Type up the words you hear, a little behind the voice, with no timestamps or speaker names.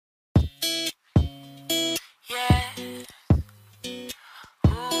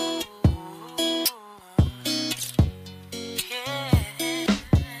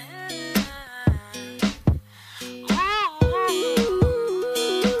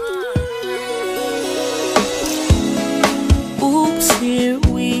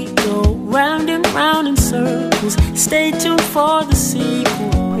stay tuned for the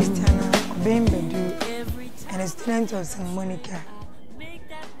sequel. Christiana Obeng Badu and a student of St. Monica,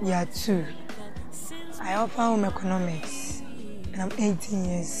 year 2. I offer home economics and I'm 18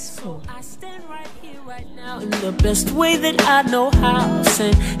 years old. I stand right here right now in the best way that I know how.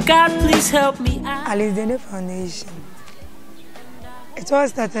 Say, God, please help me out. Dede Foundation. It all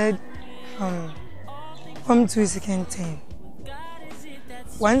started from Form 2 second term.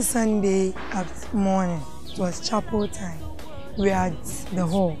 One Sunday after morning, it was chapel time. We were at the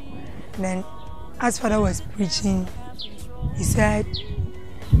hall. Then, as Father was preaching, he said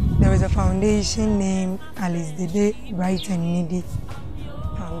there was a foundation named Dede Bright and Needy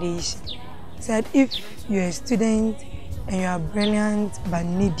Foundation. He said if you're a student and you are brilliant but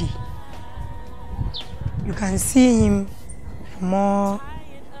needy, you can see him for more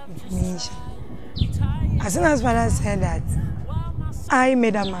information. As soon as Father said that, I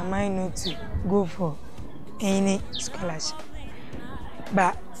made up my mind not to go for any scholarship.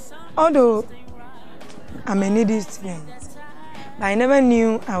 But although I'm a needy student, but I never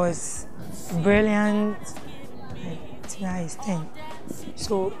knew I was brilliant to that extent.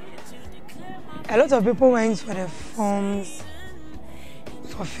 So a lot of people went for the forms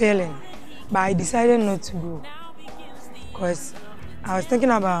for failing, but I decided not to go because I was thinking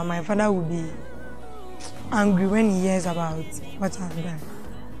about my father would be angry when he hears about what I've done.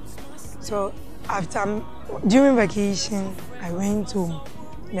 So during vacation, I went home.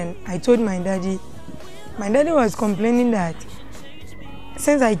 Then I told my daddy. My daddy was complaining that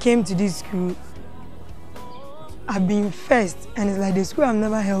since I came to this school, I've been first, and it's like the school have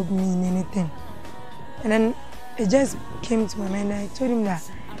never helped me in anything. And then it just came to my mind. I told him that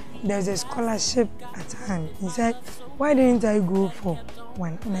there's a scholarship at hand. He said, why didn't I go for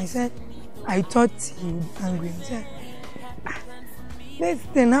one? And I said, I thought he would be angry. He said,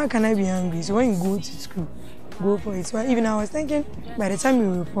 then how can I be angry? So when you go to school, go for it. So even I was thinking, by the time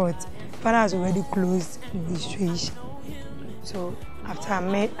you report, Father has already closed registration. So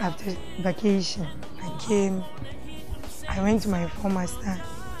after vacation, I went to my form master,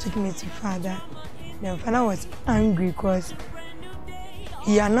 took me to Father. Then Father was angry because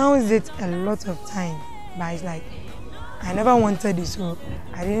he announced it a lot of time, but it's like, I never wanted it, so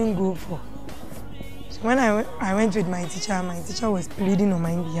I didn't go for. So when I went with my teacher was pleading on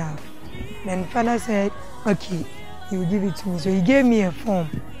my behalf. Then Father said, okay, he will give it to me. So he gave me a form.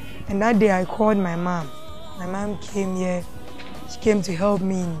 And that day I called my mom. My mom came here. She came to help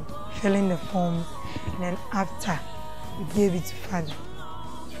me in filling the form. And then after, we gave it to Father.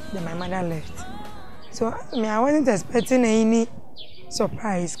 Then my mother left. So I wasn't expecting any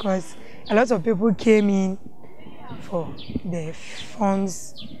surprise because a lot of people came in for the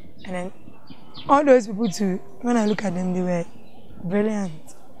forms, and then all those people too, when I look at them, they were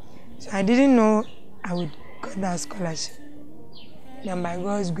brilliant. So I didn't know I would get that scholarship. Then by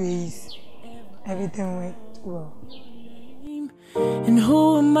God's grace, everything went well. And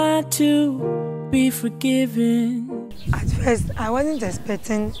who am I to be forgiven? At first, I wasn't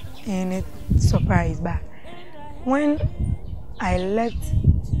expecting any surprise, but when I left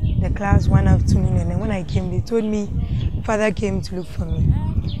the class one afternoon, and then when I came, they told me Father came to look for me.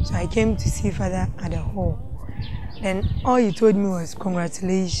 So I came to see Father at the hall. Then all he told me was,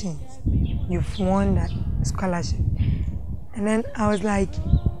 congratulations, you've won that scholarship. And then I was like,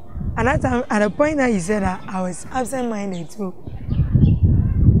 at that time, at the point that he said that, I was absent-minded too.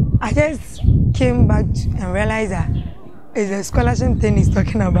 I just came back and realized that it's a scholarship thing he's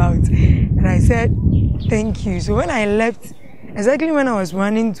talking about. And I said, thank you. So when I left, exactly when I was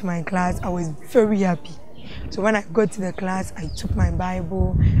running to my class, I was very happy. So when I got to the class, I took my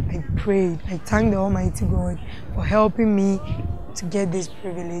Bible, I prayed, I thanked the Almighty God for helping me to get this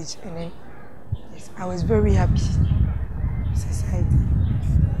privilege. And then yes, I was very happy. Society.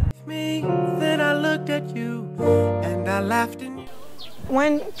 Then I looked at you and I laughed.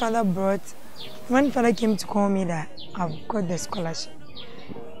 When Father came to call me that I've got the scholarship,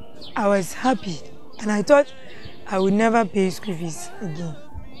 I was happy, and I thought I would never pay school fees again.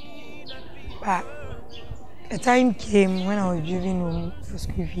 But a time came when I was driving home for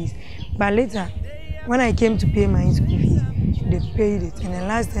school fees. But later, when I came to pay my school fees, they paid it. And the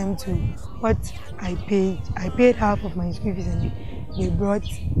last time too, what I paid half of my school fees, and they brought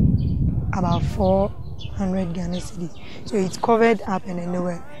about 400 Ghana cedis. So it covered up, and then there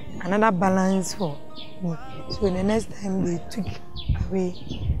were another balance for me. So the next time they took away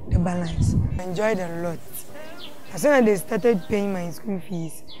the balance. I enjoyed a lot. As soon as they started paying my school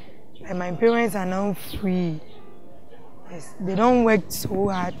fees, like my parents are now free. Yes, they don't work so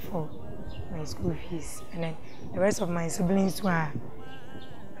hard for my school fees. And then the rest of my siblings were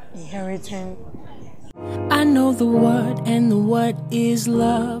inheriting. I know the what, and the what is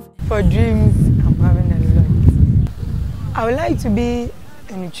love. For dreams, I'm having a lot. I would like to be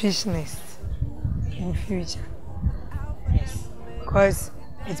a nutritionist in future. Yes, because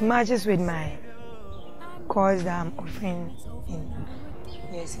it matches with my course that I'm offering in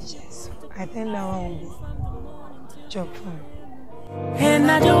USHS. I think that one will be a job for me. And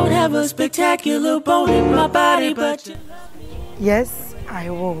I don't have a spectacular bone in my body, but yes, I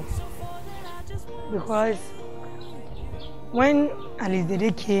will. Because when at least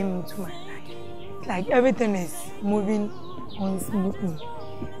Dede came into my life, like everything is moving on smoothly.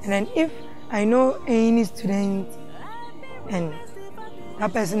 And then if I know any student and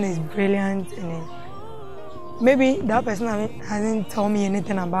that person is brilliant, and then maybe that person hasn't told me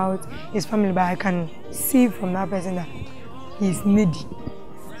anything about his family, but I can see from that person that he's needy,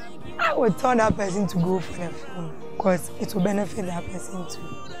 I would tell that person to go for the film because it will benefit that person too.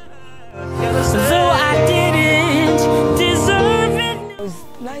 though I didn't deserve it. I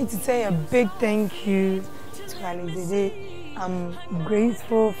would like to say a big thank you to Ali Dede. I'm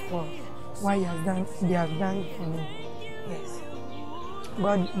grateful for what they have done for me. Yes.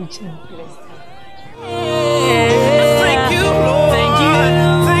 God richly bless them.